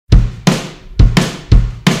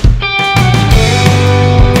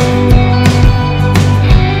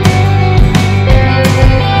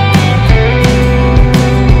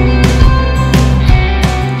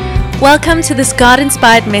Welcome to this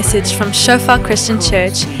God-inspired message from Shofar Christian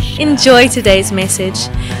Church. Enjoy today's message.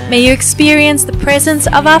 May you experience the presence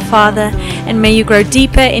of our Father and may you grow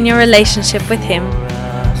deeper in your relationship with Him.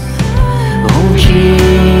 Oh, Jesus,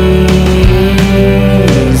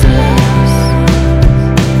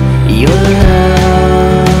 your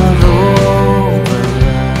love over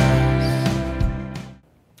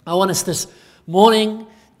us. I want us this morning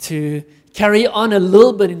to carry on a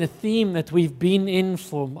little bit in the theme that we've been in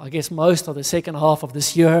for, I guess, most of the second half of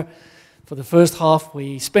this year. For the first half,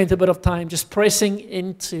 we spent a bit of time just pressing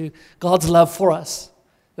into God's love for us.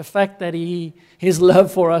 The fact that His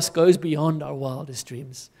love for us goes beyond our wildest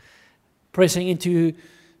dreams. Pressing into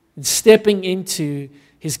and stepping into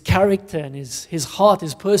His character and His heart,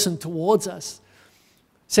 His person towards us.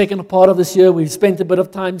 Second part of this year, we've spent a bit of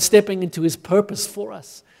time stepping into His purpose for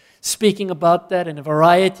us. Speaking about that in a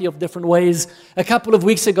variety of different ways. A couple of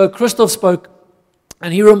weeks ago, Christoph spoke,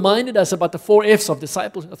 and he reminded us about the 4 F's of the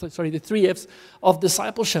 3 F's of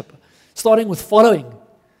discipleship, starting with following.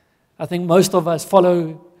 I think most of us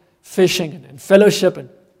follow fishing and fellowship, and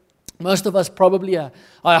most of us probably,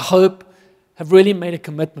 I hope, have really made a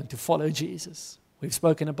commitment to follow Jesus. We've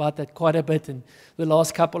spoken about that quite a bit in the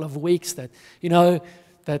last couple of weeks, that,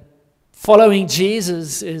 that following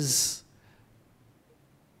Jesus is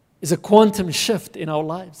a quantum shift in our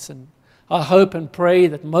lives. And I hope and pray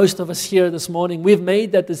that most of us here this morning, we've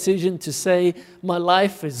made that decision to say, my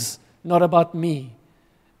life is not about me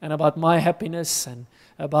and about my happiness and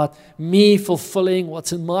about me fulfilling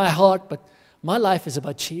what's in my heart, but my life is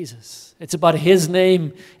about Jesus. It's about His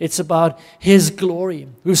name. It's about His glory.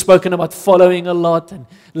 We've spoken about following a lot and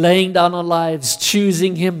laying down our lives,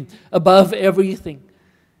 choosing Him above everything.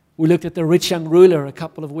 We looked at the rich young ruler a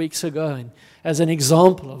couple of weeks ago, and as an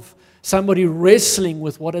example of somebody wrestling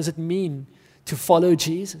with what does it mean to follow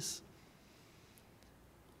Jesus.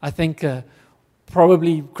 I think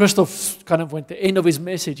probably Christoph kind of went to the end of his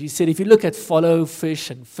message. He said, if you look at follow,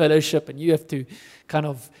 fish, and fellowship, and you have to kind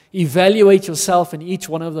of evaluate yourself in each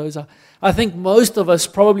one of those, I think most of us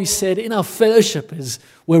probably said in our fellowship is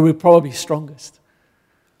where we're probably strongest.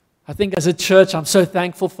 I think as a church, I'm so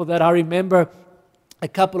thankful for that. I remember a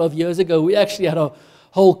couple of years ago, we actually had a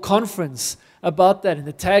whole conference about that. And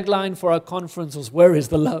the tagline for our conference was, where is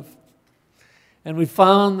the love? And we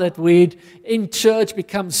found that we'd, in church,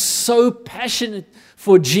 become so passionate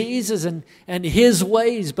for Jesus and His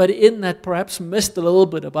ways, but in that perhaps missed a little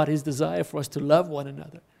bit about His desire for us to love one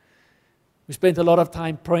another. We spent a lot of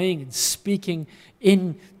time praying and speaking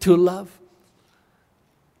into love.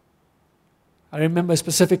 I remember a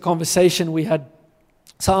specific conversation we had.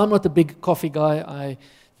 So I'm not a big coffee guy. I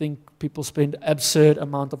think people spend absurd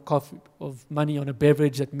amount of money on a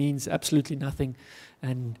beverage that means absolutely nothing,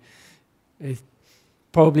 and it's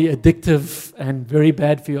probably addictive and very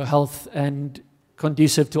bad for your health and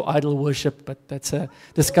conducive to idol worship. But that's a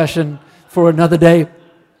discussion for another day.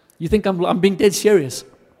 You think I'm being dead serious?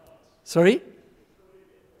 Sorry?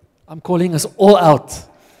 I'm calling us all out.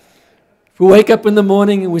 If we wake up in the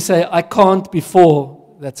morning and we say, I can't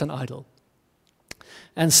before, that's an idol.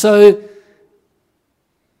 And so,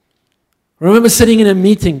 I remember sitting in a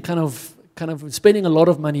meeting, kind of spending a lot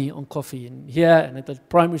of money on coffee. And here, and at the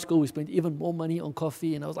primary school, we spent even more money on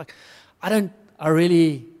coffee. And I was like, I'm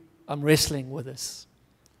wrestling with this.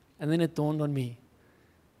 And then it dawned on me,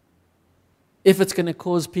 if it's going to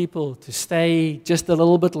cause people to stay just a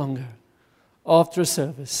little bit longer after a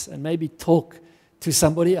service and maybe talk to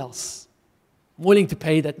somebody else, I'm willing to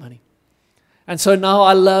pay that money. And so now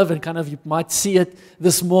I love, and kind of you might see it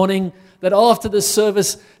this morning, that after the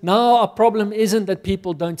service, now our problem isn't that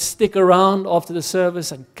people don't stick around after the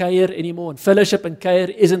service and care anymore. And fellowship and care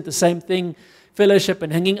isn't the same thing. Fellowship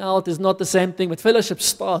and hanging out is not the same thing. But fellowship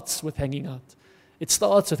starts with hanging out. It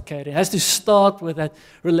starts with care. It has to start with that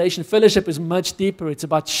relation. Fellowship is much deeper. It's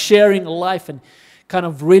about sharing life and kind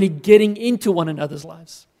of really getting into one another's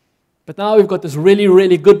lives. But now we've got this really,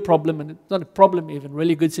 really good problem, and it's not a problem even,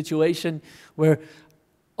 really good situation, where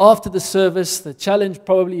after the service, the challenge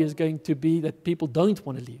probably is going to be that people don't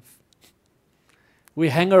want to leave. We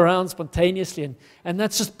hang around spontaneously, and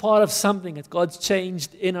that's just part of something that God's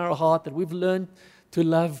changed in our heart, that we've learned to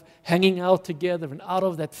love hanging out together and out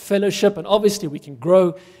of that fellowship, and obviously we can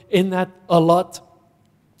grow in that a lot.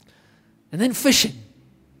 And then fishing.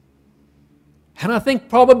 And I think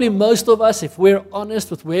probably most of us, if we're honest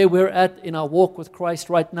with where we're at in our walk with Christ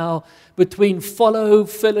right now, between follow,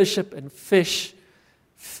 fellowship, and fish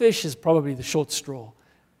is probably the short straw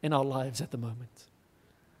in our lives at the moment.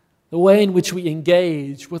 the way in which we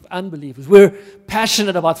engage with unbelievers. We're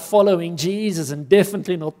passionate about following Jesus and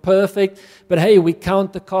definitely not perfect, but hey, we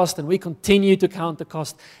count the cost and we continue to count the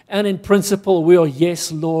cost. And in principle, we are yes,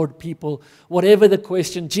 Lord people. Whatever the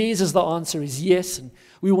question, Jesus, the answer is yes, and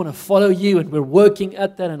we want to follow you, and we're working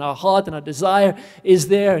at that, and our heart and our desire is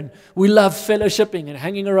there, and we love fellowshipping and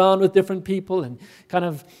hanging around with different people and kind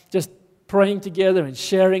of just praying together and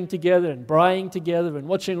sharing together and braaiing together and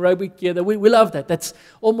watching rugby together. We love that. That's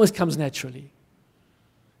almost comes naturally.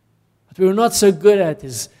 What we're not so good at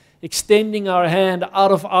is extending our hand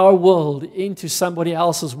out of our world into somebody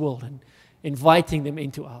else's world and inviting them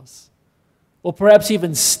into ours. Or perhaps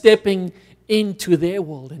even stepping into their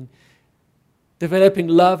world and developing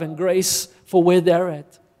love and grace for where they're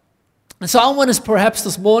at. And so I want us perhaps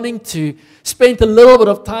this morning to spend a little bit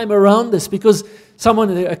of time around this, because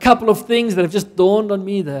a couple of things that have just dawned on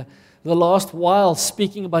me the last while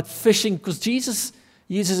speaking about fishing, because Jesus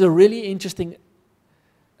uses a really interesting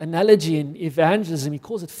analogy in evangelism. He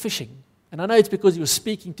calls it fishing. And I know it's because he was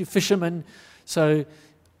speaking to fishermen, so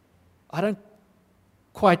I don't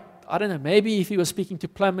know, maybe if he was speaking to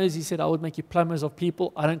plumbers, he said, I would make you plumbers of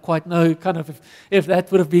people. I don't quite know kind of if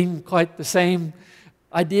that would have been quite the same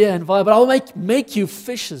idea and vibe, but I will make you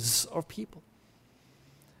fishers of people.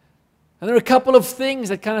 And there are a couple of things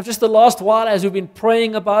that kind of just the last while, as we've been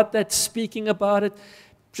praying about that, speaking about it,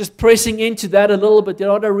 just pressing into that a little bit,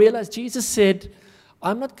 I realized Jesus said,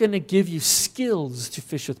 I'm not going to give you skills to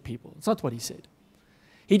fish with people. It's not what he said.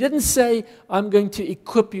 He didn't say, I'm going to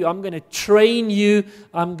equip you, I'm going to train you,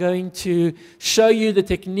 I'm going to show you the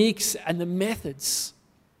techniques and the methods.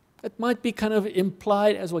 It might be kind of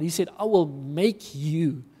implied as what he said, I will make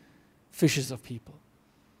you fishers of people.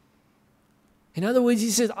 In other words,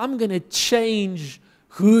 he says, I'm going to change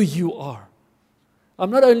who you are. I'm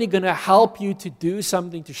not only going to help you to do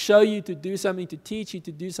something, to show you to do something, to teach you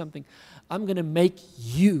to do something. I'm going to make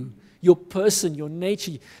you, your person, your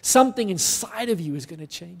nature, something inside of you is going to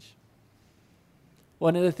change.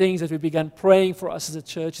 One of the things that we began praying for us as a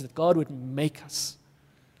church is that God would make us,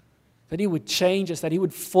 that he would change us, that he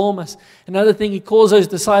would form us. Another thing, he calls those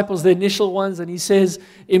disciples the initial ones, and he says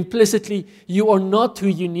implicitly, you are not who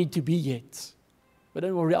you need to be yet. But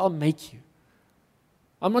don't worry, I'll make you.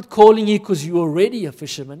 I'm not calling you because you're already a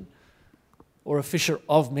fisherman or a fisher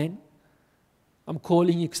of men. I'm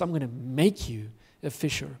calling you because I'm going to make you a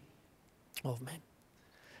fisher of men.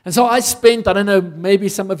 And so I spent, I don't know, maybe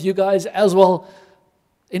some of you guys as well,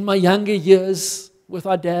 in my younger years with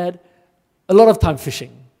our dad, a lot of time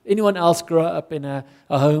fishing. Anyone else grow up in a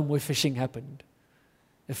home where fishing happened?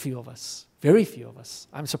 A few of us. Very few of us.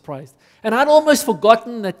 I'm surprised. And I'd almost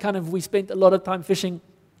forgotten that we spent a lot of time fishing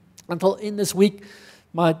until in this week.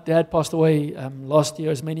 My dad passed away last year,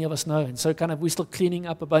 as many of us know. And so we're still cleaning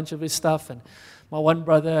up a bunch of his stuff. And my one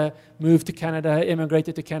brother moved to Canada,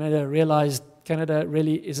 immigrated to Canada, realized Canada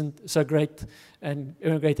really isn't so great, and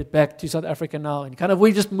immigrated back to South Africa now. And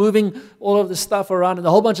we're just moving all of the stuff around. And a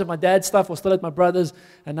whole bunch of my dad's stuff was still at my brother's.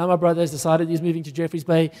 And now my brother has decided he's moving to Jeffreys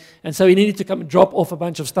Bay. And so he needed to come and drop off a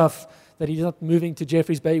bunch of stuff that he's not moving to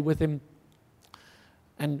Jeffreys Bay with him.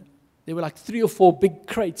 And there were 3 or 4 big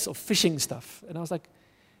crates of fishing stuff. And I was like,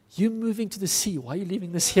 you're moving to the sea. Why are you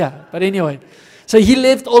leaving this here? But anyway, so he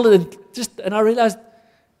left all of it. And I realized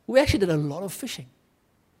we actually did a lot of fishing.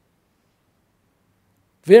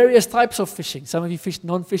 Various types of fishing. Some of you fish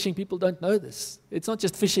non-fishing people don't know this. It's not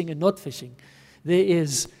just fishing and not fishing. There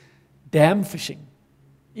is dam fishing.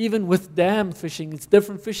 Even with dam fishing, it's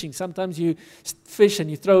different fishing. Sometimes you fish and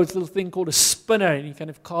you throw this little thing called a spinner, and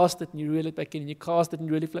you cast it and you reel it back in, and you cast it and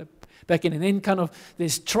you reel it back in. And then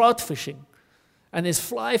there's trout fishing. And there's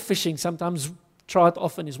fly fishing. Sometimes trout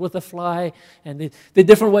often is with a fly. And there are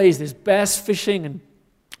different ways. There's bass fishing. And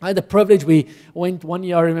I had the privilege, we went one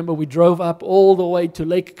year, I remember we drove up all the way to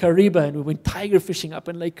Lake Kariba, and we went tiger fishing up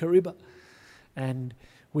in Lake Kariba. And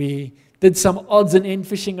we did some odds and end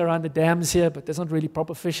fishing around the dams here, but that's not really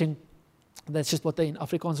proper fishing. That's just what they in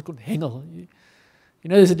Afrikaans call hengel. You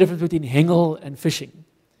know there's a difference between hengel and fishing.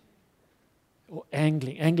 Or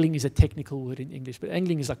angling. Angling is a technical word in English, but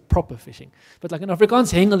angling is proper fishing. But in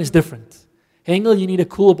Afrikaans, hengel is different. Hengel, you need a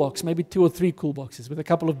cool box, maybe 2 or 3 cool boxes with a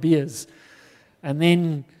couple of beers. And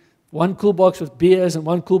then 1 cool box with beers, and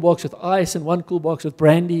 1 cool box with ice, and 1 cool box with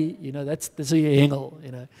brandy. That's your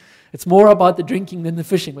hengel. It's more about the drinking than the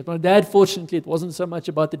fishing. But my dad, fortunately, it wasn't so much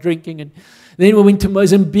about the drinking. And then we went to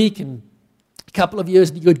Mozambique, and a couple of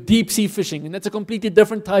years, you go deep sea fishing, and that's a completely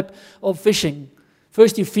different type of fishing.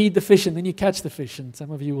 First you feed the fish, and then you catch the fish. And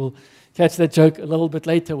some of you will catch that joke a little bit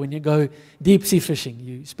later when you go deep sea fishing.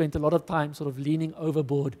 You spend a lot of time leaning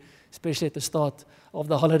overboard, especially at the start of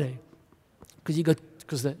the holiday. Because you got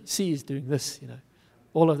because the sea is doing this,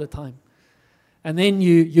 all of the time. And then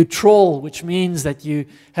you trawl, which means that you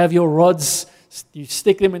have your rods, you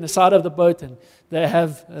stick them in the side of the boat, and they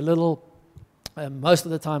have a little, most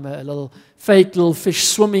of the time, a little fake little fish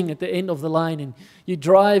swimming at the end of the line, and you're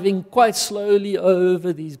driving quite slowly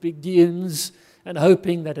over these big dunes and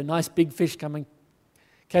hoping that a nice big fish comes and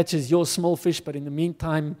catches your small fish, but in the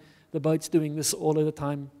meantime, the boat's doing this all of the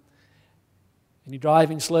time. And you're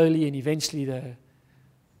driving slowly, and eventually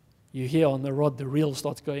you hear on the rod the reel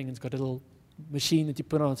starts going, and it's got a little machine that you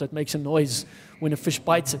put on so it makes a noise when a fish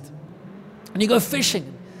bites it. And you go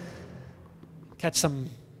fishing, catch some,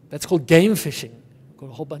 that's called game fishing. Got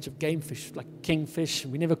a whole bunch of game fish, like kingfish.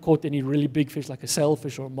 We never caught any really big fish like a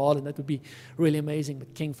sailfish or a marlin. That would be really amazing,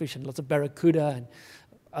 but kingfish and lots of barracuda and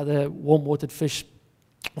other warm-watered fish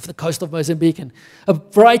off the coast of Mozambique, and a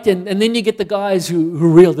variety, and then you get the guys who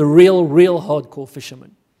the real hardcore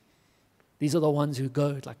fishermen. These are the ones who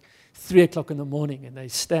go at like 3 o'clock in the morning and they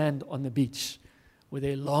stand on the beach with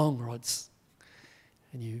their long rods.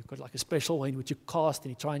 And you've got like a special way in which you cast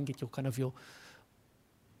and you try and get your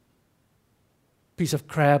piece of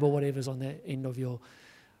crab or whatever's on the end of your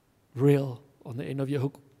reel, on the end of your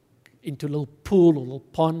hook, into a little pool or a little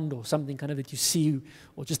pond or something kind of that you see,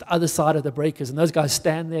 or just other side of the breakers. And those guys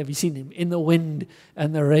stand there. Have you seen them? In the wind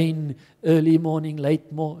and the rain, early morning,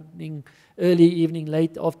 late morning, early evening,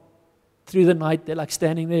 late off through the night. They're like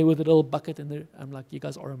standing there with a little bucket, and I'm like, you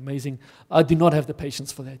guys are amazing. I do not have the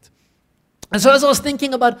patience for that. And so as I was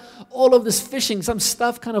thinking about all of this fishing, some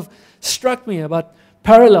stuff kind of struck me about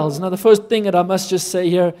parallels. Now, the first thing that I must just say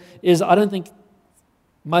here is I don't think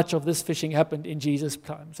much of this fishing happened in Jesus'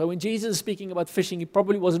 time. So when Jesus is speaking about fishing, he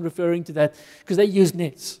probably wasn't referring to that because they used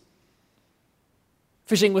nets.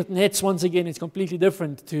 Fishing with nets, once again, is completely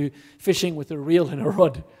different to fishing with a reel and a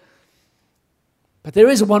rod. But there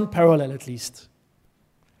is one parallel at least.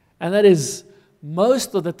 And that is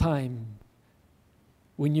most of the time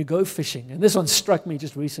when you go fishing, and this one struck me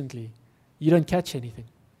just recently, you don't catch anything.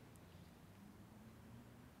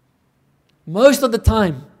 Most of the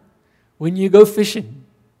time when you go fishing,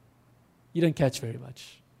 you don't catch very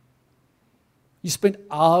much. You spend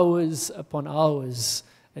hours upon hours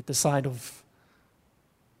at the side of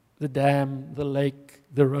the dam, the lake,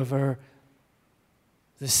 the river,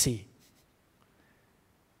 the sea.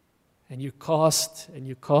 And you cast, and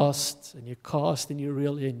you cast, and you cast, and you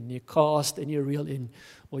reel in, and you cast, and you reel in.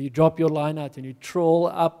 Or you drop your line out, and you trawl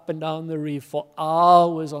up and down the reef for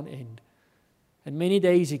hours on end. And many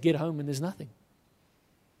days you get home and there's nothing.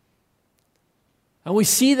 And we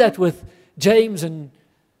see that with James and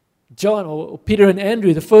John, or Peter and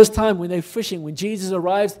Andrew, the first time when they're fishing, when Jesus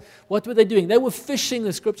arrives, what were they doing? They were fishing,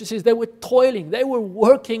 the scripture says. They were toiling. They were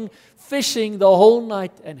working, fishing the whole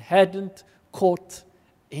night and hadn't caught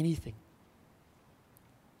anything.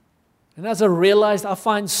 And as I realized, I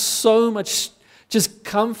find so much just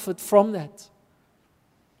comfort from that.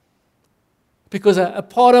 Because a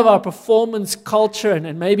part of our performance culture,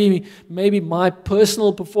 and maybe my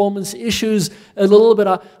personal performance issues a little bit,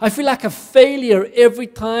 I feel like a failure every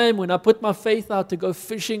time when I put my faith out to go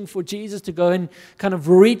fishing for Jesus, to go and kind of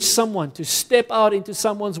reach someone, to step out into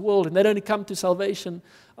someone's world, and they don't come to salvation.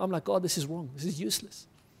 I'm like, God, this is wrong. This is useless.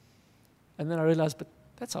 And then I realized, but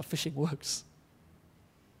that's how fishing works.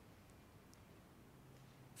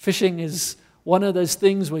 Fishing is one of those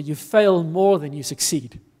things where you fail more than you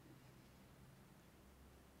succeed.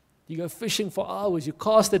 You go fishing for hours. You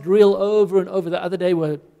cast that reel over and over. The other day,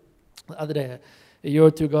 a year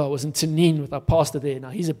or two ago, I was in Tsenin with our pastor there. Now,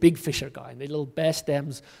 he's a big fisher guy, and there are little bass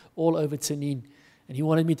dams all over Tsenin. And he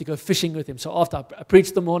wanted me to go fishing with him. So after I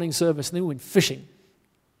preached the morning service, and then we went fishing.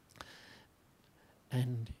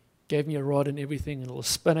 And gave me a rod and everything, and a little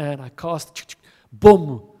spinner, and I cast,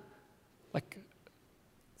 boom. Like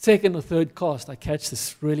second or third cast, I catch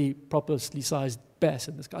this really properly sized bass,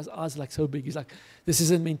 and this guy's eyes are like so big. He's like, this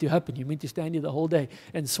isn't meant to happen. You're meant to stand here the whole day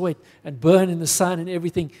and sweat and burn in the sun and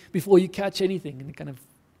everything before you catch anything. And he kind of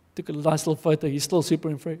took a nice little photo. He's still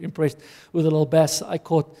super impressed with the little bass I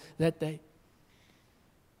caught that day.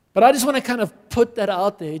 But I just want to kind of put that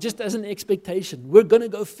out there just as an expectation. We're going to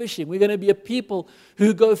go fishing. We're going to be a people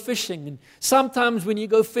who go fishing. And sometimes when you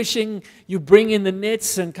go fishing, you bring in the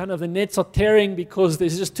nets, and kind of the nets are tearing because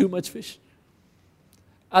there's just too much fish.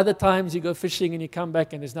 Other times you go fishing and you come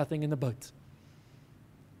back and there's nothing in the boat.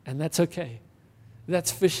 And that's okay. That's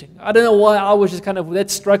fishing. I don't know why I was just kind of, that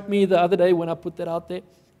struck me the other day when I put that out there.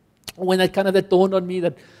 When that dawned on me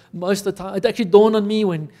that most of the time, it actually dawned on me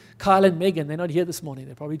when Kyle and Megan, they're not here this morning,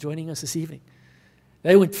 they're probably joining us this evening.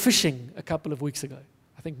 They went fishing a couple of weeks ago.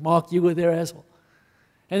 I think, Mark, you were there as well.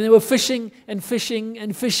 And they were fishing and fishing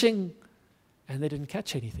and fishing. and they didn't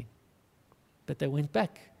catch anything. But they went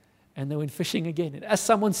back and they went fishing again. And as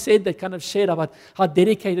someone said, they kind of shared about how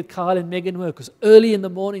dedicated Kyle and Megan were, because early in the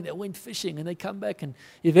morning they went fishing and they come back, and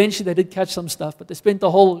eventually they did catch some stuff, but they spent the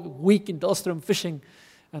whole week in Dahlstrom fishing,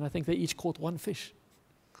 and I think they each caught one fish.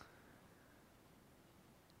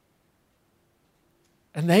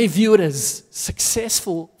 And they view it as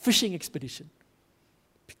successful fishing expedition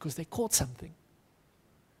because they caught something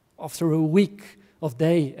after a week of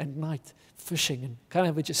day and night fishing. And kind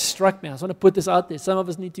of it just struck me. I just want to put this out there. Some of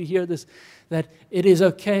us need to hear this, that it is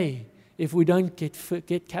okay if we don't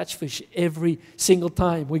get catch fish every single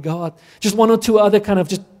time we go out. Just one or two other kind of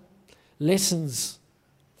just lessons,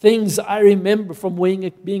 things I remember from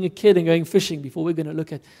being a kid and going fishing, before we're going to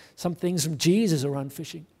look at some things from Jesus around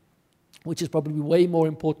fishing, which is probably way more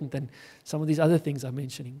important than some of these other things I'm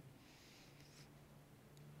mentioning.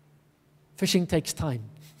 Fishing takes time.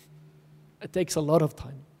 It takes a lot of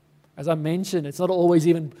time. As I mentioned, it's not always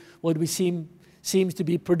even what we seems to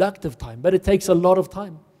be productive time, but it takes a lot of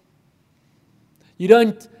time.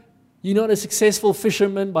 You're not a successful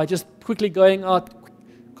fisherman by just quickly going out,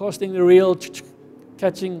 casting the reel,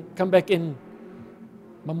 catching, come back in.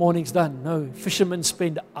 My morning's done. No, fishermen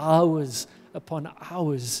spend hours upon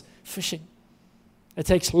hours fishing. It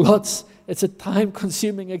takes lots. It's a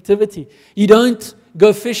time-consuming activity. You don't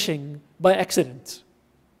go fishing by accident.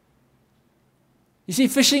 You see,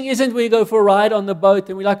 fishing isn't where you go for a ride on the boat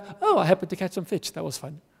and we're like, oh, I happened to catch some fish. That was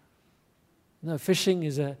fun. No, fishing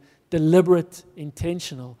is a deliberate,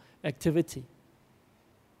 intentional activity.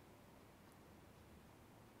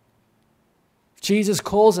 Jesus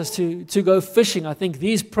calls us to go fishing. I think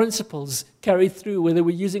these principles carry through, whether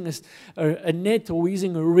we're using a net or we're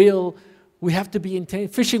using a reel. We have to be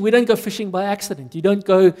intentional. Fishing, we don't go fishing by accident. You don't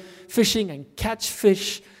go fishing and catch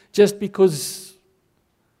fish just because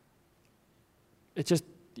it just,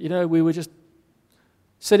 we were just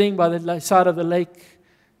sitting by the side of the lake,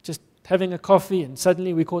 just having a coffee, and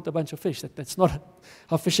suddenly we caught a bunch of fish. That's not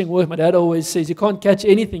how fishing works. My dad always says you can't catch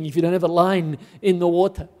anything if you don't have a line in the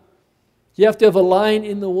water. You have to have a line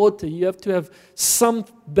in the water. You have to have some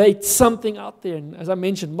bait, something out there. And as I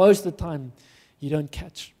mentioned, most of the time, you don't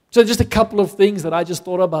catch. So just a couple of things that I just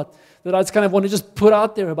thought about, that I just kind of want to just put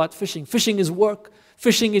out there about fishing. Fishing is work.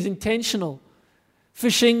 Fishing is intentional.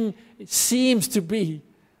 Fishing seems to be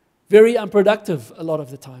very unproductive a lot of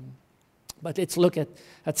the time. But let's look at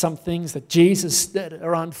some things that Jesus did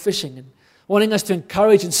around fishing, and wanting us to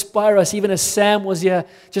encourage, inspire us, even as Sam was here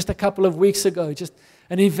just a couple of weeks ago, just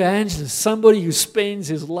an evangelist, somebody who spends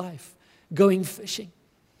his life going fishing.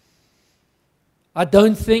 I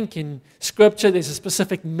don't think in Scripture there's a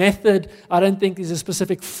specific method. I don't think there's a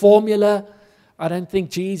specific formula. I don't think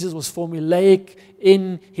Jesus was formulaic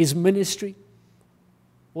in his ministry.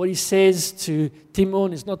 What he says to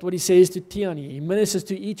Timon is not what he says to Tiani. He ministers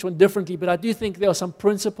to each one differently, but I do think there are some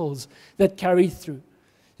principles that carry through.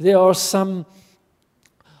 There are some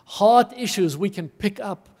heart issues we can pick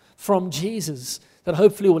up from Jesus that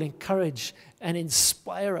hopefully will encourage and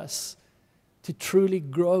inspire us to truly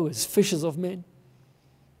grow as fishers of men.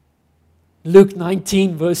 Luke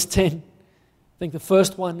 19, verse 10. I think the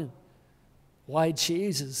first one, why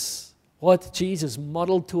Jesus? What Jesus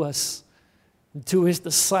modeled to us, and to his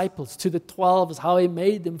disciples, to the 12, is how he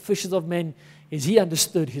made them fishers of men, is he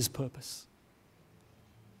understood his purpose.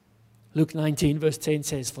 Luke 19, verse 10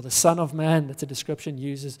 says, for the Son of Man, that's a description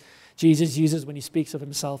Jesus uses when he speaks of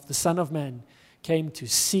himself, the Son of Man came to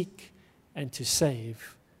seek and to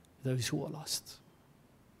save those who are lost.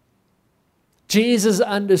 Jesus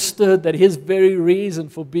understood that his very reason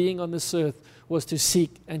for being on this earth was to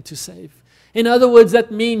seek and to save. In other words,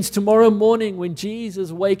 that means tomorrow morning when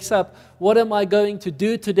Jesus wakes up, what am I going to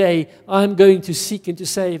do today? I'm going to seek and to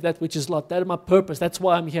save that which is lost. That is my purpose. That's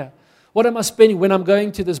why I'm here. What am I spending when I'm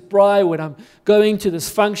going to this braai, when I'm going to this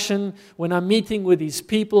function, when I'm meeting with these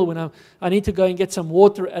people, when I need to go and get some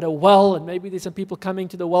water at a well, and maybe there's some people coming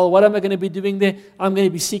to the well. What am I going to be doing there? I'm going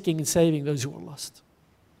to be seeking and saving those who are lost.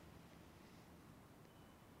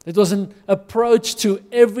 It was an approach to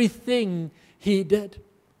everything he did.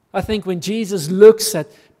 I think when Jesus looks at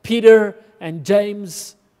Peter and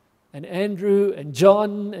James and Andrew and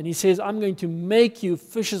John, and he says, I'm going to make you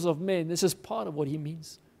fishers of men, this is part of what he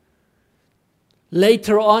means.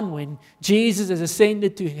 Later on, when Jesus has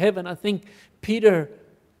ascended to heaven, I think Peter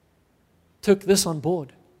took this on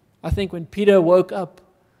board. I think when Peter woke up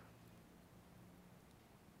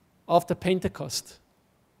after Pentecost,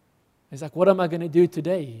 he's like, what am I going to do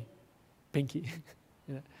today, Pinky?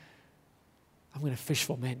 I'm going to fish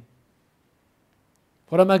for men.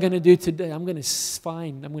 What am I going to do today? I'm going to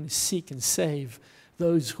seek and save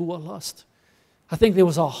those who are lost. I think there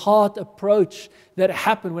was a heart approach that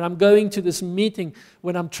happened when I'm going to this meeting,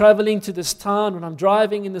 when I'm traveling to this town, when I'm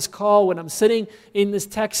driving in this car, when I'm sitting in this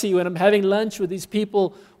taxi, when I'm having lunch with these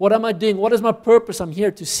people. What am I doing? What is my purpose? I'm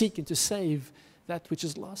here to seek and to save that which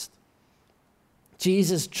is lost.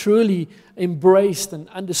 Jesus truly embraced and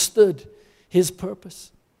understood his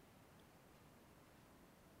purpose.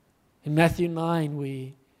 In Matthew 9,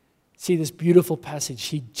 we see this beautiful passage.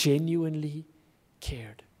 He genuinely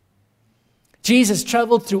cared. Jesus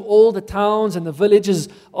traveled through all the towns and the villages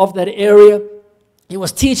of that area. He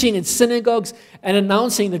was teaching in synagogues and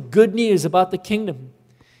announcing the good news about the kingdom.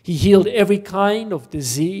 He healed every kind of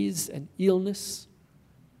disease and illness.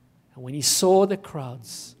 And when he saw the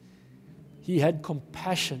crowds, he had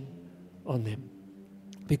compassion on them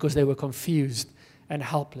because they were confused and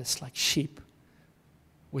helpless like sheep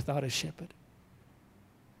without a shepherd.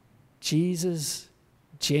 Jesus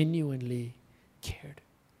genuinely cared.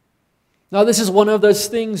 Now, this is one of those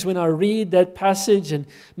things when I read that passage and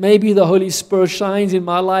maybe the Holy Spirit shines in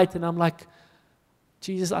my light and I'm like,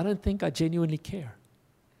 Jesus, I don't think I genuinely care.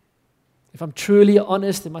 If I'm truly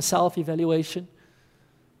honest in my self-evaluation.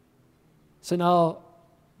 So now,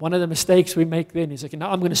 one of the mistakes we make then is, okay, now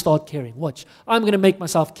I'm going to start caring. Watch. I'm going to make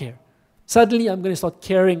myself care. Suddenly, I'm going to start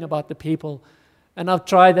caring about the people. And I've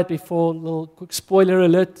tried that before. Little quick spoiler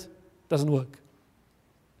alert. Doesn't work.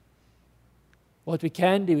 What we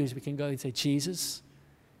can do is we can go and say, Jesus,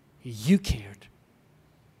 you cared.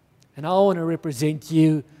 And I want to represent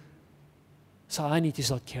you, so I need to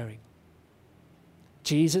start caring.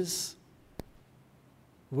 Jesus,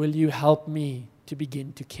 will you help me to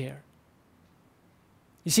begin to care?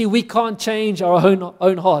 You see, we can't change our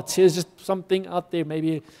own hearts. Here's just something out there,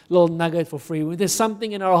 maybe a little nugget for free. When there's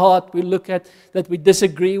something in our heart we look at that we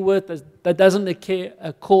disagree with, that doesn't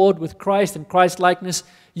accord with Christ and Christ-likeness,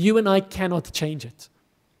 you and I cannot change it.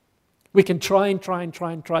 We can try and try and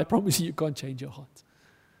try and try. I promise you can't change your heart.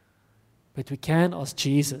 But we can ask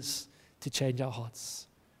Jesus to change our hearts.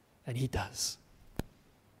 And He does.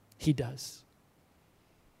 He does.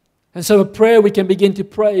 And so a prayer we can begin to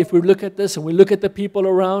pray if we look at this and we look at the people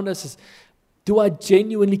around us is, do I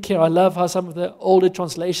genuinely care? I love how some of the older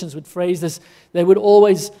translations would phrase this. They would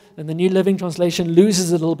always, and the New Living Translation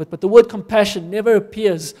loses it a little bit, but the word compassion never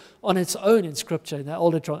appears on its own in Scripture, in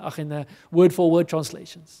the word-for-word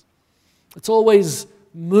translations. It's always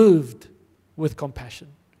moved with compassion.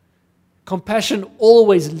 Compassion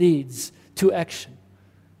always leads to action.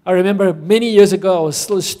 I remember many years ago, I was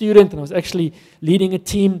still a student and I was actually leading a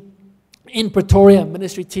team in Pretoria, a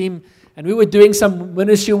ministry team, and we were doing some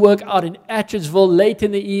ministry work out in Atteridgeville late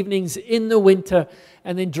in the evenings in the winter,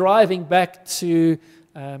 and then driving back to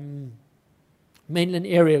mainland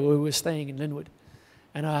area where we were staying in Linwood.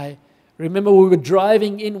 And I remember we were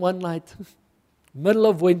driving in one night, middle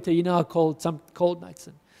of winter, you know how cold, some cold nights.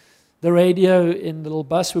 And the radio in the little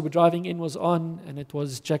bus we were driving in was on, and it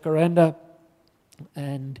was Jacaranda.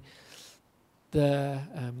 And the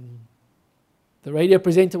radio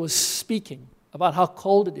presenter was speaking about how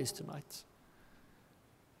cold it is tonight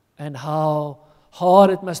and how hard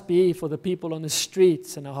it must be for the people on the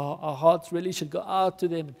streets and how our hearts really should go out to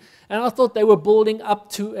them. And I thought they were building up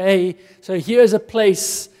to so here's a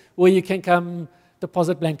place where you can come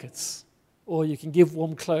deposit blankets or you can give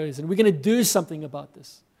warm clothes and we're going to do something about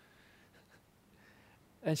this.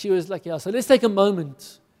 And she was like, yeah, so let's take a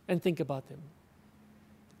moment and think about them.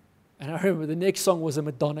 And I remember the next song was a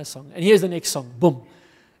Madonna song. And here's the next song, boom.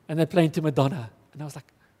 And they're playing to Madonna. And I was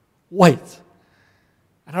like, wait.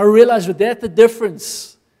 And I realized that the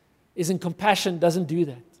difference is in compassion doesn't do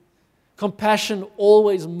that. Compassion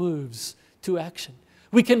always moves to action.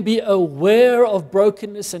 We can be aware of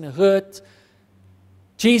brokenness and hurt.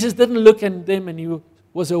 Jesus didn't look at them and He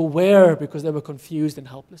was aware because they were confused and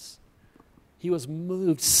helpless. He was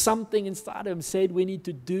moved. Something inside of Him said we need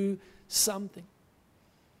to do something.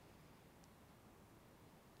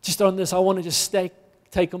 Just on this, I want to just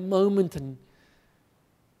take a moment and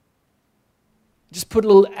just put a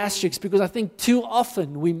little asterisk because I think too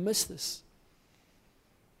often we miss this.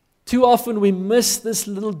 Too often we miss this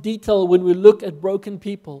little detail when we look at broken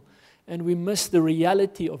people and we miss the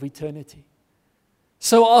reality of eternity.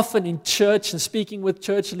 So often in church and speaking with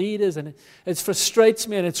church leaders, and it frustrates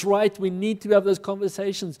me, and it's right, we need to have those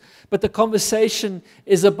conversations, but the conversation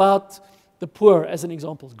is about the poor, as an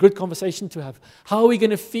example. Good conversation to have. How are we going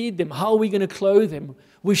to feed them? How are we going to clothe them?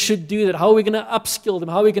 We should do that. How are we going to upskill them?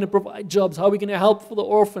 How are we going to provide jobs? How are we going to help for the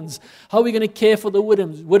orphans? How are we going to care for the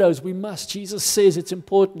widows? We must. Jesus says it's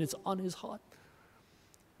important. It's on His heart.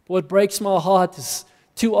 But what breaks my heart is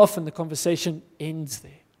too often the conversation ends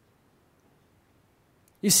there.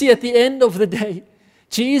 You see, at the end of the day,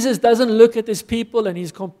 Jesus doesn't look at his people and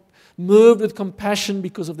he's moved with compassion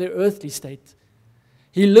because of their earthly state.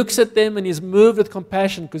 He looks at them and he's moved with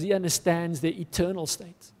compassion because he understands their eternal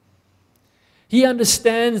state. He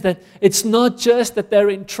understands that it's not just that they're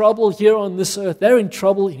in trouble here on this earth, they're in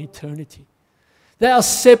trouble in eternity. They are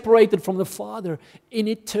separated from the Father in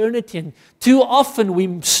eternity. And too often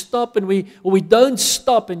we stop and we don't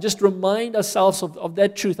stop and just remind ourselves of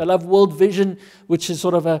that truth. I love World Vision, which is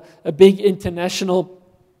sort of a big international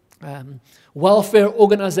welfare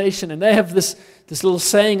organization. And they have this little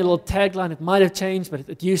saying, a little tagline. It might have changed, but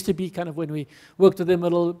it used to be kind of when we worked with them a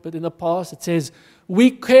little bit in the past. It says,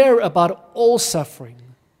 we care about all suffering,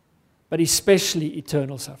 but especially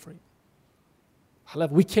eternal suffering. I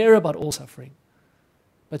love, we care about all suffering,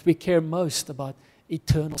 but we care most about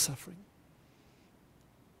eternal suffering.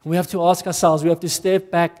 We have to ask ourselves, we have to step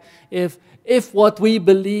back, if what we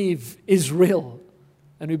believe is real,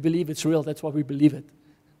 and we believe it's real, that's why we believe it.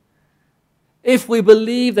 If we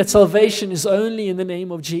believe that salvation is only in the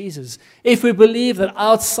name of Jesus, if we believe that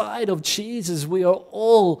outside of Jesus we are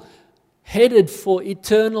all headed for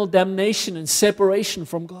eternal damnation and separation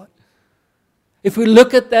from God, if we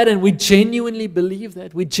look at that and we genuinely believe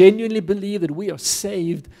that, we genuinely believe that we are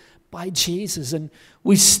saved by Jesus, and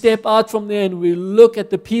we step out from there and we look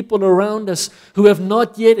at the people around us who have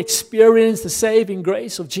not yet experienced the saving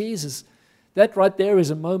grace of Jesus, that right there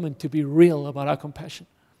is a moment to be real about our compassion.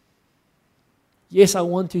 Yes, I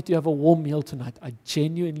want you to have a warm meal tonight. I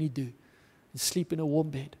genuinely do. And sleep in a warm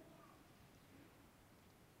bed.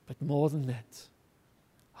 But more than that,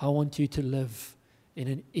 I want you to live in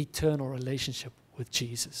an eternal relationship with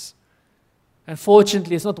Jesus. And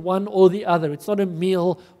fortunately, it's not one or the other. It's not a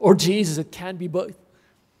meal or Jesus. It can be both.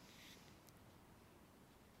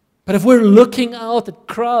 But if we're looking out at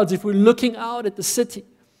crowds, if we're looking out at the city,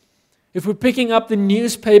 if we're picking up the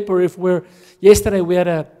newspaper, yesterday we had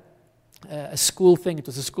a school thing. It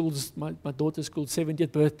was my daughter's school's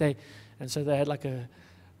 70th birthday, and so they had like a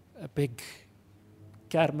big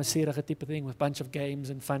kermisserige type of thing with a bunch of games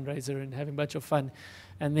and fundraiser and having a bunch of fun.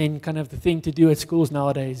 And then kind of the thing to do at schools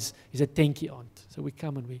nowadays is a tenkie aunt. So we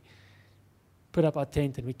come and we put up our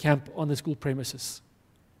tent and we camp on the school premises.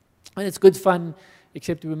 And it's good fun,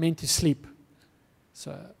 except we were meant to sleep.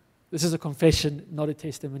 So this is a confession, not a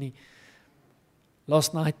testimony.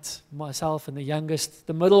 Last night, myself and the youngest,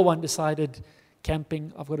 the middle one, decided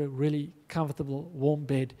camping. I've got a really comfortable, warm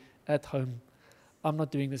bed at home. I'm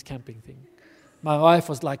not doing this camping thing. My wife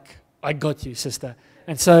was like, I got you, sister.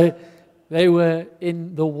 And so they were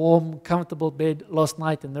in the warm, comfortable bed last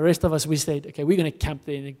night, and the rest of us, we said, okay, we're going to camp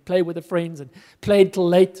there and play with the friends, and played till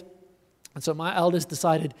late. And so my eldest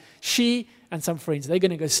decided she and some friends, they're going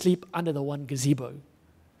to go sleep under the one gazebo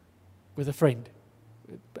with a friend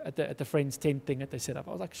at the friend's tent thing that they set up.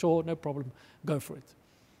 I was like, sure, no problem, go for it.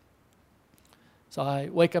 So I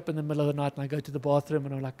wake up in the middle of the night and I go to the bathroom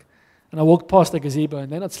and I walk past the gazebo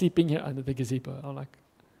and they're not sleeping here under the gazebo. I'm like,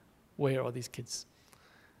 where are these kids?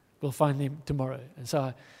 We'll find them tomorrow. And so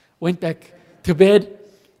I went back to bed,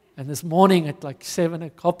 and this morning at like 6,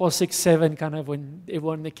 7, kind of when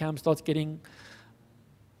everyone in the camp starts getting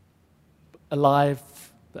alive,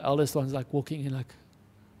 the eldest one's like walking in like,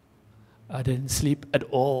 I didn't sleep at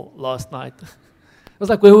all last night. I was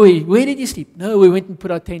like, where did you sleep? No, we went and put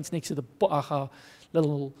our tents next to our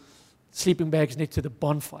little sleeping bags next to the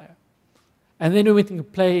bonfire. And then we went and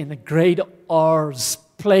play in the grade R's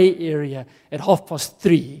play area at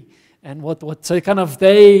 3:30. And so kind of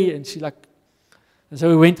and so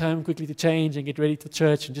we went home quickly to change and get ready for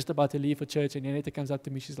church, and just about to leave for church, and Janetta comes up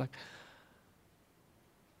to me, she's like,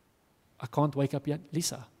 I can't wake up yet,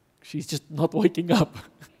 Lisa. She's just not waking up.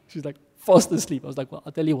 She's like, fast asleep. I was like, well,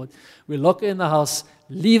 I'll tell you what, we'll lock her in the house,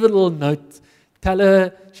 leave a little note, tell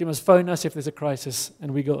her she must phone us if there's a crisis,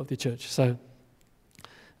 and we go off to church. So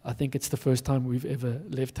I think it's the first time we've ever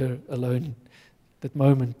left her alone. That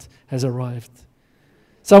moment has arrived.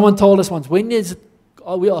 Someone told us once, when can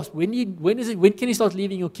you start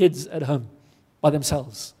leaving your kids at home by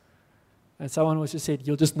themselves? And someone was just said,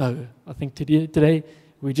 you'll just know. I think today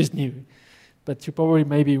we just knew. But you probably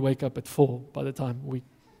maybe wake up at 4 by the time we...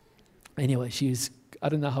 Anyway, I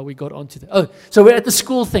don't know how we got onto that. Oh, so we're at the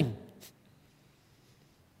school thing.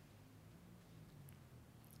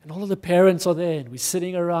 And all of the parents are there, and we're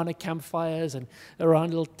sitting around at campfires and around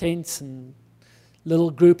little tents and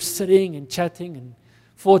little groups sitting and chatting. And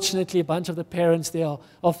fortunately, a bunch of the parents there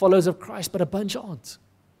are followers of Christ, but a bunch aren't.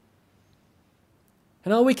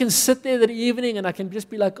 And now we can sit there that evening, and I can just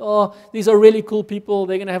be like, oh, these are really cool people.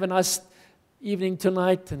 They're going to have a nice evening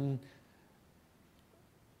tonight and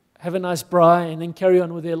have a nice braai and then carry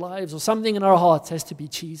on with their lives. Or something in our hearts has to be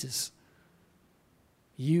Jesus.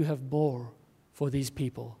 you have more for these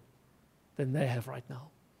people than they have right now.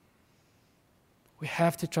 We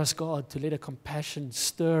have to trust God to let a compassion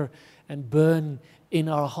stir and burn in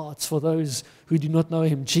our hearts for those who do not know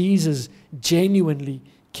Him. Jesus genuinely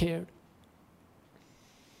cared.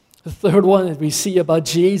 The third one that we see about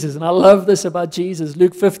Jesus, and I love this about Jesus,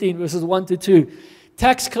 Luke 15, verses 1 to 2.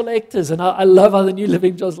 Tax collectors, and I love how the New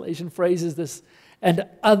Living Translation phrases this, and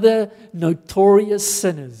other notorious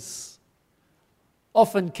sinners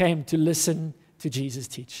often came to listen to Jesus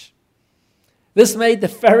teach. This made the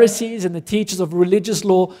Pharisees and the teachers of religious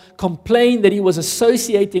law complain that He was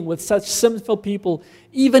associating with such sinful people,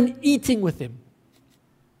 even eating with them.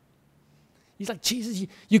 He's like, Jesus,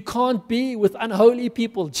 you can't be with unholy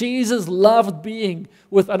people. Jesus loved being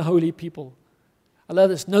with unholy people. I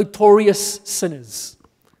love this. Notorious sinners.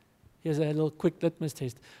 Here's a little quick litmus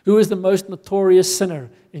test. Who is the most notorious sinner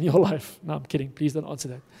in your life? No, I'm kidding. Please don't answer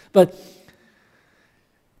that. But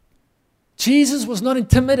Jesus was not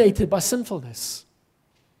intimidated by sinfulness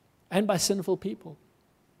and by sinful people,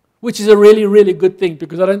 which is a really, really good thing,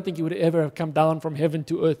 because I don't think He would ever have come down from heaven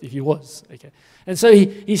to earth if He was. Okay, and so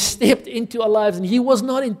he stepped into our lives, and He was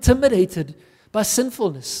not intimidated by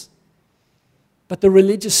sinfulness. But the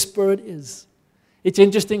religious spirit is. It's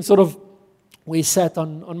interesting, sort of, we sat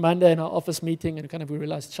on Monday in our office meeting, and kind of we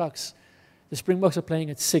realized, shucks, the Springboks are playing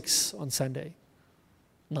at 6 on Sunday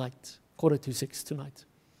night, 5:45 tonight.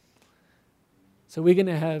 So we're going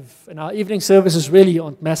to have, and our evening services really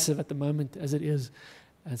aren't massive at the moment as it is.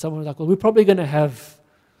 And someone was like, well, we're probably going to have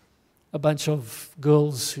a bunch of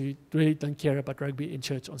girls who really don't care about rugby in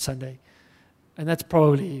church on Sunday. And that's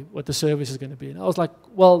probably what the service is going to be. And I was like,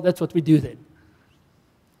 well, that's what we do then.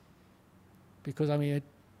 Because, I mean,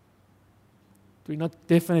 we're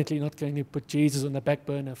definitely not going to put Jesus on the back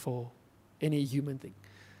burner for any human thing.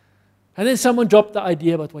 And then someone dropped the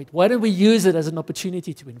idea about, wait, why don't we use it as an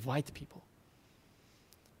opportunity to invite people?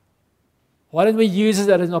 Why don't we use it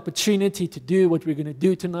as an opportunity to do what we're going to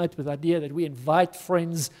do tonight, with the idea that we invite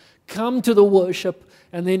friends, come to the worship,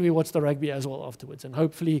 and then we watch the rugby as well afterwards. And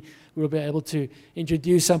hopefully we'll be able to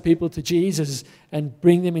introduce some people to Jesus and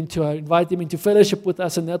invite them into fellowship with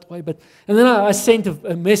us in that way. And then I sent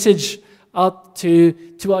a message out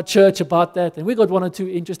to our church about that, and we got 1 or 2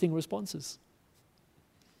 interesting responses.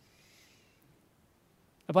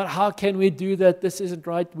 About how can we do that? This isn't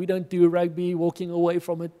right. We don't do rugby, walking away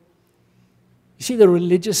from it. You see, the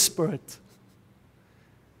religious spirit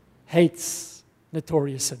hates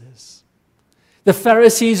notorious sinners. The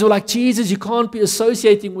Pharisees were like, Jesus, you can't be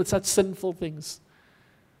associating with such sinful things.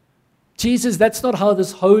 Jesus, that's not how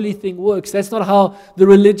this holy thing works. That's not how the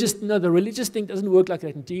religious thing doesn't work like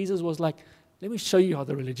that. And Jesus was like, let me show you how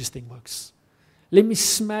the religious thing works. Let me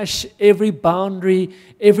smash every boundary,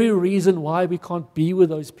 every reason why we can't be with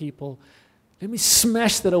those people. Let me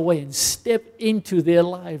smash that away and step into their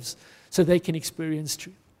lives so they can experience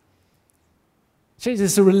truth.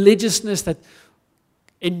 There's a religiousness that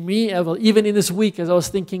in me, even in this week, as I was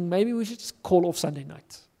thinking, maybe we should just call off Sunday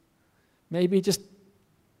night. Maybe just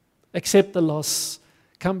accept the loss,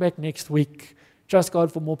 come back next week, trust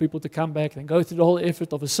God for more people to come back, and go through the whole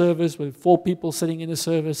effort of a service with 4 people sitting in the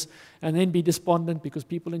service, and then be despondent because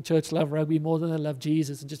people in church love rugby more than they love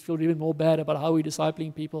Jesus, and just feel even more bad about how we're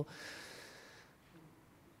discipling people.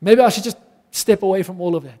 Maybe I should just step away from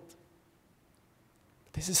all of that.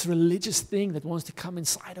 There's this religious thing that wants to come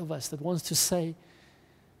inside of us, that wants to say,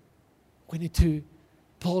 we need to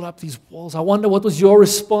pull up these walls. I wonder what was your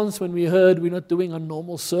response when we heard we're not doing a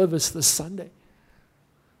normal service this Sunday?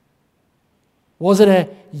 Was it a,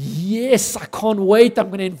 yes, I can't wait, I'm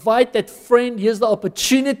going to invite that friend, here's the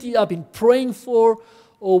opportunity I've been praying for?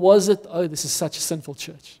 Or was it, oh, this is such a sinful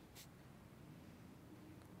church?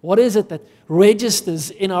 What is it that registers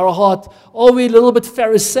in our heart? Are we a little bit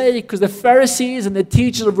Pharisaic? Because the Pharisees and the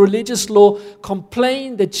teachers of religious law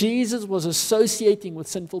complained that Jesus was associating with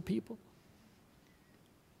sinful people.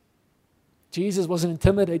 Jesus wasn't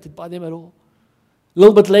intimidated by them at all. A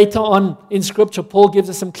little bit later on in Scripture, Paul gives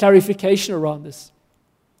us some clarification around this.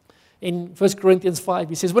 In 1 Corinthians 5,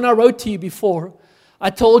 he says, when I wrote to you before, I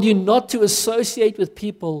told you not to associate with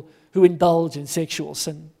people who indulge in sexual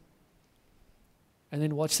sin. And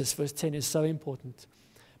then watch this, verse 10 is so important.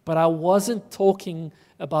 But I wasn't talking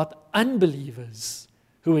about unbelievers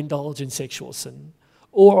who indulge in sexual sin,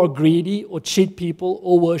 or are greedy, or cheat people,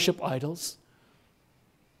 or worship idols.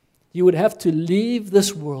 You would have to leave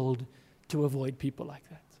this world to avoid people like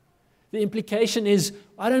that. The implication is,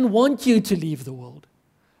 I don't want you to leave the world.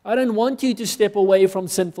 I don't want you to step away from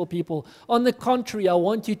sinful people. On the contrary, I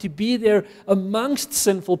want you to be there amongst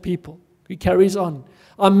sinful people. He carries on.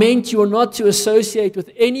 I meant you are not to associate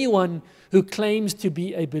with anyone who claims to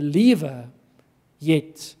be a believer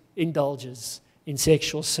yet indulges in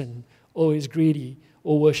sexual sin, or is greedy,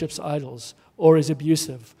 or worships idols, or is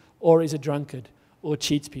abusive, or is a drunkard, or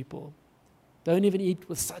cheats people. Don't even eat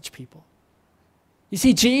with such people. You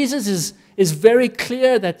see, Jesus is very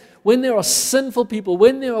clear that when there are sinful people,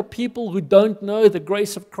 when there are people who don't know the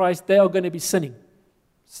grace of Christ, they are going to be sinning.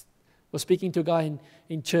 I was speaking to a guy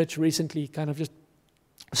in church recently, kind of just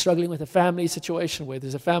struggling with a family situation where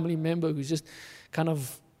there's a family member who's just kind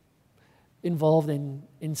of involved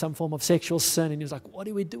in some form of sexual sin. And he was like, what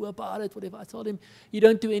do we do about it? Whatever. I told him, you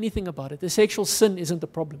don't do anything about it. The sexual sin isn't the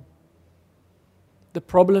problem. The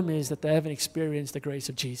problem is that they haven't experienced the grace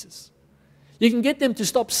of Jesus. You can get them to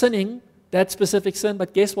stop sinning, that specific sin,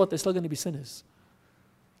 but guess what? They're still going to be sinners.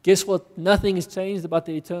 Guess what? Nothing has changed about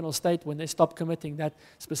the eternal state when they stop committing that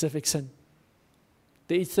specific sin.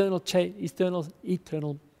 The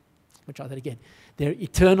Their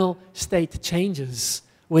eternal state changes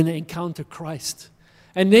when they encounter Christ.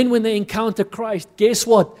 And then when they encounter Christ, guess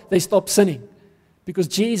what? They stop sinning because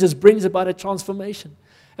Jesus brings about a transformation.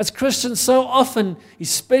 As Christians, so often,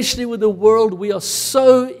 especially with the world, we are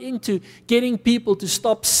so into getting people to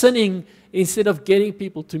stop sinning instead of getting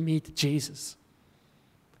people to meet Jesus.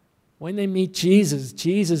 When they meet Jesus,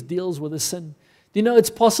 Jesus deals with the sin. Do you know it's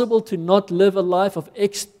possible to not live a life of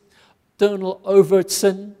external overt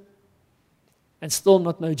sin and still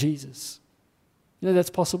not know Jesus? You know that's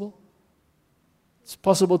possible? It's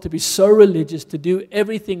possible to be so religious, to do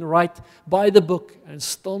everything right by the book and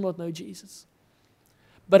still not know Jesus.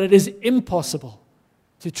 But it is impossible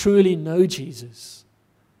to truly know Jesus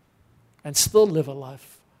and still live a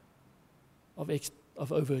life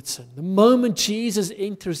of overt sin. The moment Jesus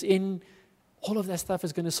enters in, all of that stuff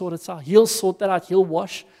is going to sort itself out. He'll sort that out. He'll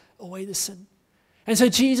wash away the sin. And so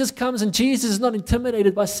Jesus comes, and Jesus is not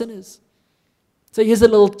intimidated by sinners. So here's a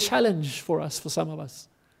little challenge for us, for some of us.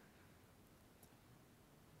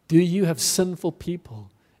 Do you have sinful people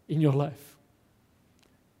in your life?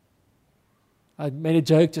 I made a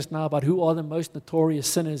joke just now about who are the most notorious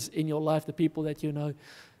sinners in your life, the people that you know.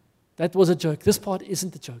 That was a joke. This part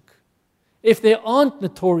isn't a joke. If there aren't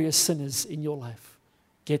notorious sinners in your life,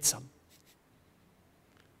 get some.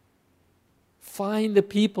 Find the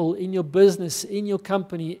people in your business, in your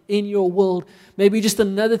company, in your world. Maybe just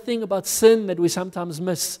another thing about sin that we sometimes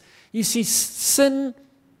miss. You see, sin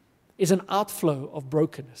is an outflow of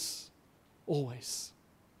brokenness, always.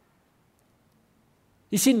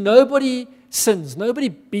 You see, nobody sins. Nobody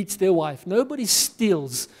beats their wife. Nobody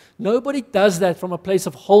steals. Nobody does that from a place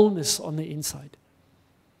of wholeness on the inside.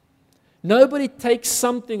 Nobody takes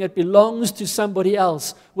something that belongs to somebody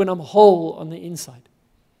else when I'm whole on the inside.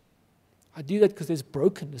 I do that because there's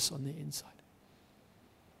brokenness on the inside.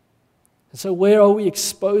 And so where are we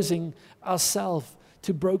exposing ourselves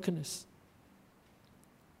to brokenness?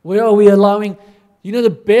 Where are we allowing... You know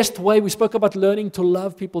the best way, we spoke about learning to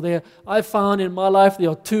love people there. I found in my life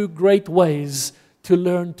there are two great ways to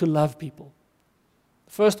learn to love people.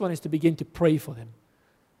 The first one is to begin to pray for them.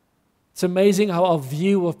 It's amazing how our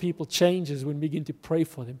view of people changes when we begin to pray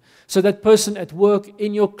for them. So that person at work,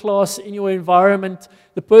 in your class, in your environment,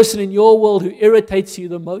 the person in your world who irritates you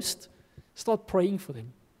the most, start praying for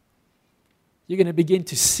them. You're going to begin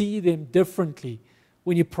to see them differently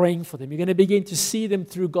when you're praying for them. You're going to begin to see them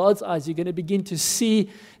through God's eyes. You're going to begin to see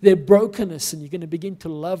their brokenness, and you're going to begin to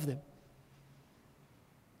love them.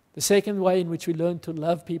 The second way in which we learn to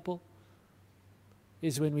love people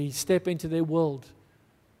is when we step into their world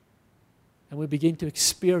and we begin to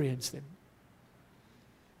experience them.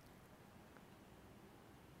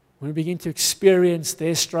 When we begin to experience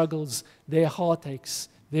their struggles, their heartaches,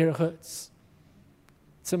 their hurts.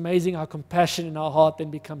 It's amazing how compassion in our heart then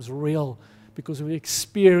becomes real, because we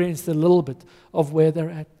experienced a little bit of where they're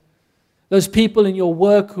at. Those people in your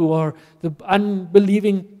work who are the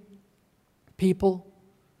unbelieving people,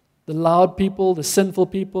 the loud people, the sinful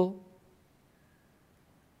people.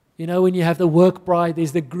 You know, when you have the work bride,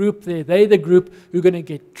 there's the group there. They're the group who are going to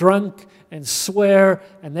get drunk and swear,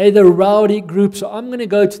 and they're the rowdy group. So I'm going to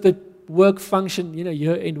go to the work function, you know,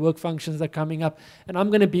 year-end work functions that are coming up, and I'm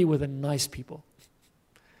going to be with the nice people.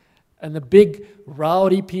 And the big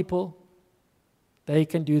rowdy people, they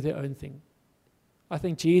can do their own thing. I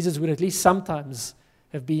think Jesus would at least sometimes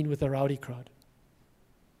have been with a rowdy crowd,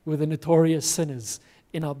 with the notorious sinners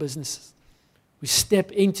in our businesses. We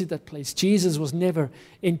step into that place. Jesus was never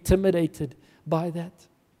intimidated by that.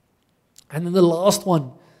 And then the last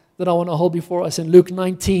one that I want to hold before us in Luke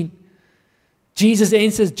 19. Jesus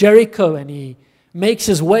enters Jericho and he makes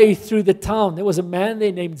his way through the town. There was a man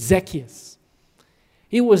there named Zacchaeus.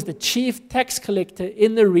 He was the chief tax collector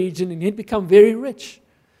in the region, and he'd become very rich.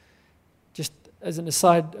 as an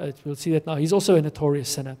aside, we'll see that now, he's also a notorious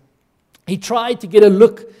sinner. He tried to get a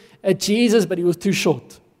look at Jesus, but he was too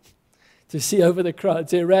short to see over the crowd.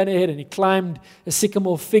 So he ran ahead and he climbed a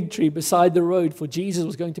sycamore fig tree beside the road, for Jesus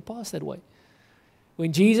was going to pass that way.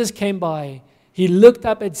 When Jesus came by, he looked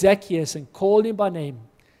up at Zacchaeus and called him by name.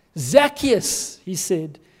 Zacchaeus, he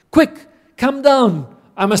said, quick, come down.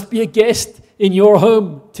 I must be a guest in your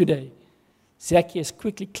home today. Zacchaeus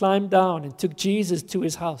quickly climbed down and took Jesus to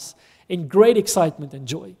his house in great excitement and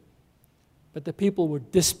joy. But the people were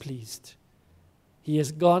displeased. He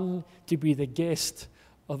has gone to be the guest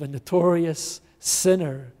of a notorious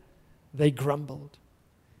sinner, they grumbled.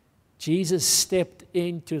 Jesus stepped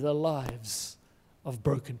into the lives of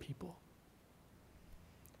broken people.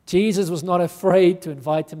 Jesus was not afraid to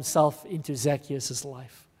invite himself into Zacchaeus'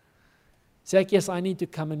 life. Zacchaeus, I need to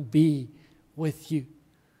come and be with you.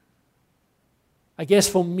 I guess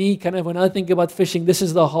for me, kind of when I think about fishing, this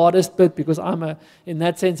is the hardest bit because I'm in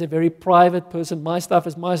that sense, a very private person. My stuff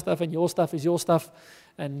is my stuff and your stuff is your stuff.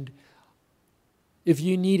 And if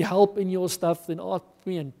you need help in your stuff, then ask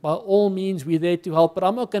me. And by all means, we're there to help. But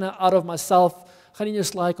I'm not going to, out of myself,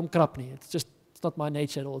 it's not my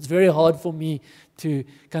nature at all. It's very hard for me to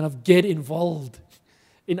kind of get involved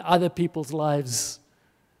in other people's lives.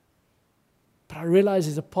 But I realize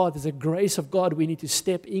there's a grace of God we need to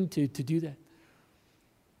step into to do that.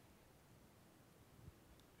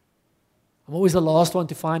 I'm always the last one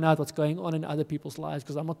to find out what's going on in other people's lives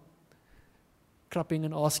because I'm not crapping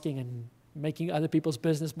and asking and making other people's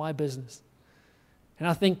business my business. And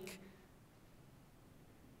I think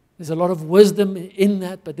there's a lot of wisdom in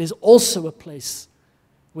that, but there's also a place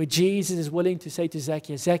where Jesus is willing to say to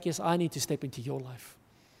Zacchaeus, Zacchaeus, I need to step into your life.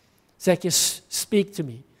 Zacchaeus, speak to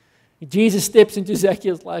me. Jesus steps into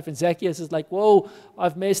Zacchaeus' life, and Zacchaeus is like, whoa,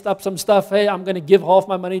 I've messed up some stuff. Hey, I'm going to give half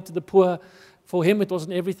my money to the poor. For him, it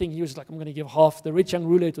wasn't everything. He was like, I'm going to give half. The rich young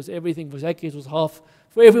ruler, it was everything. For Zacchaeus, it was half.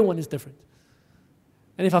 For everyone, it's different.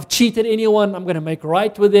 And if I've cheated anyone, I'm going to make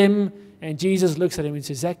right with them. And Jesus looks at him and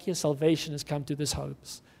says, Zacchaeus, salvation has come to this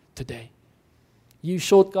house today. You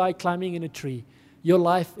short guy climbing in a tree, your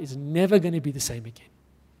life is never going to be the same again.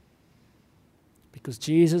 Because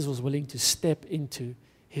Jesus was willing to step into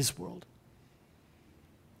his world.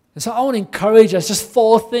 And so I want to encourage us, just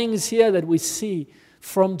 4 things here that we see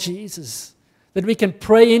from Jesus, that we can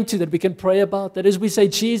pray into, that we can pray about. That is, we say,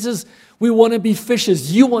 Jesus, we want to be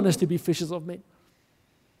fishers. You want us to be fishers of men.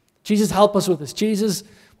 Jesus, help us with this. Jesus,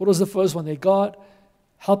 what was the first one there? God,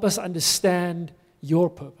 help us understand your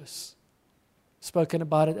purpose. Spoken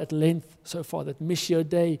about it at length so far, that Missio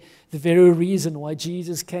Dei, the very reason why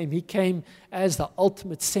Jesus came. He came as the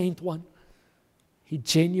ultimate sent one. He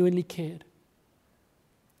genuinely cared.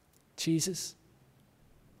 Jesus,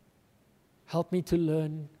 help me to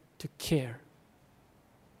learn to care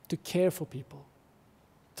for people,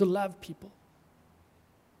 to love people.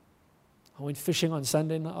 I went fishing on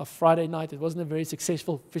Friday night. It wasn't a very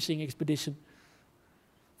successful fishing expedition.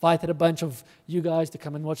 Invited a bunch of you guys to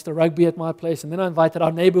come and watch the rugby at my place, and then I invited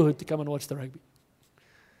our neighborhood to come and watch the rugby.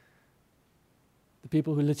 The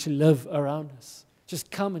people who literally live around us. Just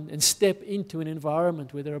come and step into an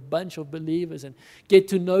environment where there are a bunch of believers and get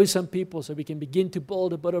to know some people so we can begin to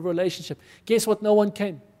build a bit of a relationship. Guess what? No one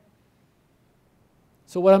came.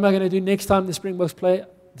 So what am I going to do next time the Springboks play?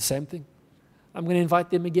 The same thing. I'm going to invite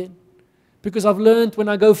them again. Because I've learned when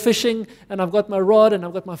I go fishing and I've got my rod and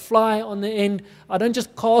I've got my fly on the end, I don't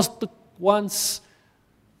just cast it once,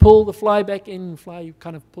 pull the fly back in. Fly, you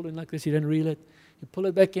kind of pull in like this, you don't reel it. You pull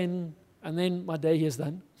it back in, and then my day is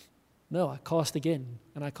done. No, I cast again,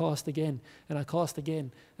 and I cast again, and I cast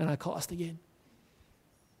again, and I cast again.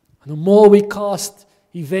 And the more we cast,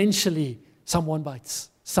 eventually someone bites,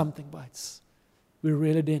 something bites. We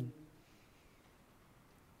reel it in.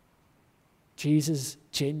 Jesus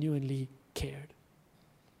genuinely cared.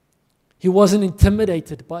 He wasn't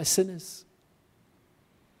intimidated by sinners.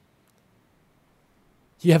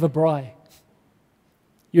 You have a braai.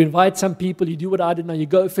 You invite some people, you do what I did now, you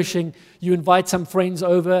go fishing, you invite some friends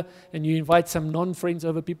over, and you invite some non-friends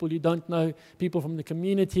over, people you don't know, people from the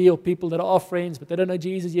community or people that are friends, but they don't know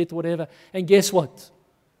Jesus yet or whatever. And guess what?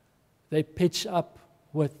 They pitch up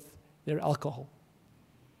with their alcohol.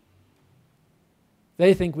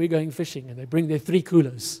 They think we're going fishing, and they bring their 3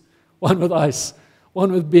 coolers, one with ice,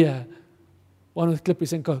 one with beer, one with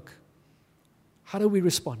Clippies and Coke. How do we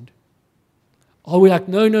respond? Are we like,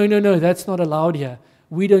 no, that's not allowed here.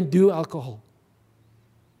 We don't do alcohol.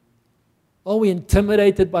 Are we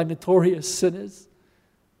intimidated by notorious sinners?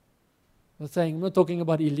 I'm not talking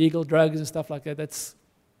about illegal drugs and stuff like that. That's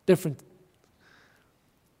different.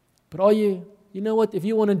 But are you know what? If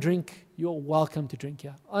you want to drink, you're welcome to drink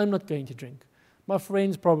here. I'm not going to drink. My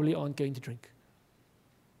friends probably aren't going to drink.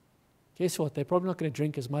 Guess what? They're probably not going to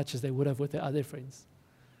drink as much as they would have with their other friends.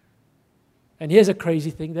 And here's a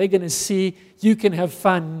crazy thing. They're going to see you can have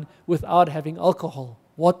fun without having alcohol.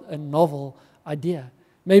 What a novel idea.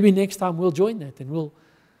 Maybe next time we'll join that and we'll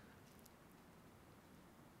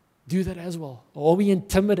do that as well. Or are we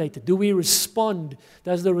intimidated? Do we respond?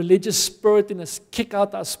 Does the religious spirit in us kick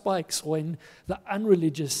out our spikes when the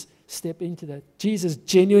unreligious step into that? Jesus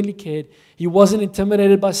genuinely cared. He wasn't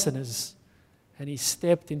intimidated by sinners. And he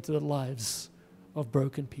stepped into the lives of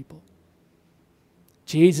broken people.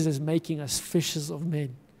 Jesus is making us fishers of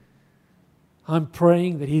men. I'm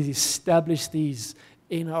praying that he's established these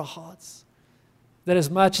in our hearts. That as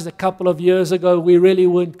much as a couple of years ago we really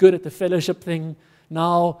weren't good at the fellowship thing,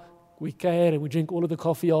 now we care and we drink all of the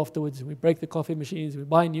coffee afterwards and we break the coffee machines, we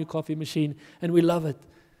buy a new coffee machine and we love it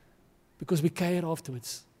because we care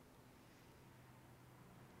afterwards.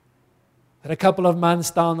 And a couple of months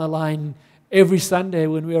down the line, every Sunday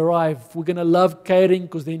when we arrive, we're going to love caring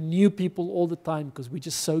because they're new people all the time because we're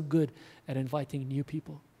just so good at inviting new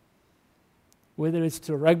people. Whether it's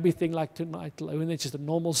to a rugby thing like tonight, whether it's just a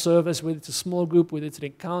normal service, whether it's a small group, whether it's an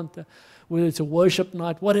encounter, whether it's a worship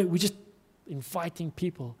night, whatever, we're just inviting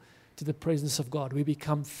people to the presence of God. We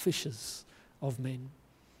become fishers of men.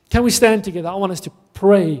 Can we stand together? I want us to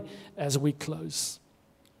pray as we close.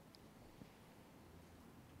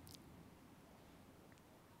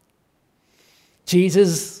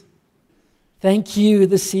 Jesus, thank you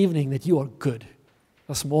this evening that you are good.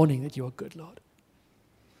 This morning that you are good, Lord.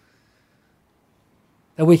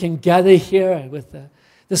 That we can gather here with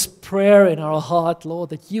this prayer in our heart, Lord,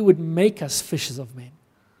 that you would make us fishers of men.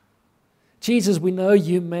 Jesus, we know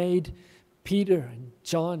you made Peter and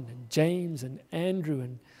John and James and Andrew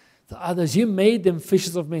and the others. You made them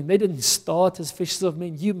fishers of men. They didn't start as fishers of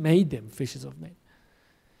men. You made them fishers of men.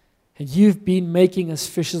 And you've been making us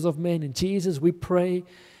fishers of men. And Jesus, we pray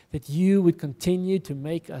that you would continue to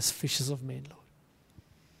make us fishers of men, Lord.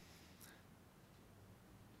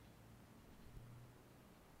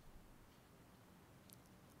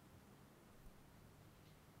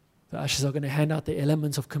 The ushers are going to hand out the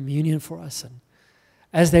elements of communion for us. And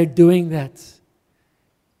as they're doing that,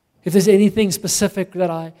 if there's anything specific that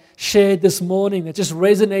I shared this morning that just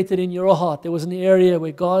resonated in your heart, there was an area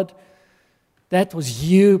where God, that was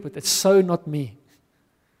you, but that's so not me.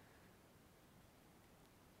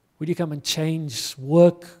 Would you come and change,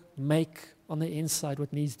 work, make on the inside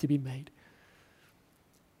what needs to be made?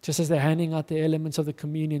 Just as they're handing out the elements of the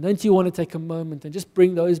communion, don't you want to take a moment and just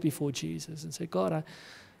bring those before Jesus and say, God, I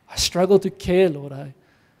struggle to care, Lord.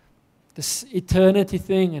 This eternity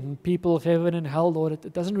thing and people of heaven and hell, Lord,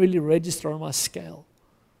 it doesn't really register on my scale.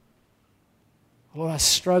 Lord, I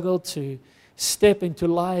struggle to step into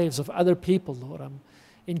lives of other people, Lord. I'm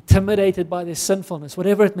intimidated by their sinfulness,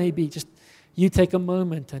 whatever it may be. Just you take a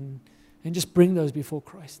moment and just bring those before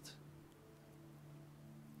Christ.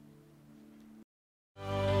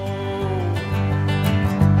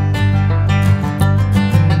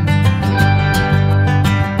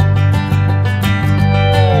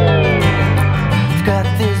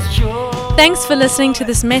 Thanks for listening to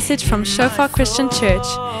this message from Shofar Christian Church.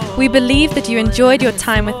 We believe that you enjoyed your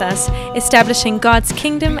time with us, establishing God's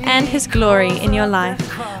kingdom and His glory in your life.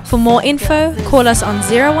 For more info, call us on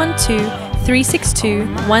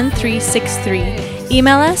 012-362-1363.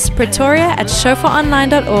 Email us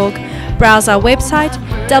pretoria@shofaronline.org. Browse our website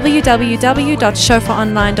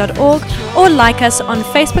www.shofaronline.org or like us on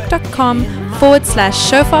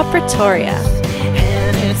facebook.com/Shofar Pretoria.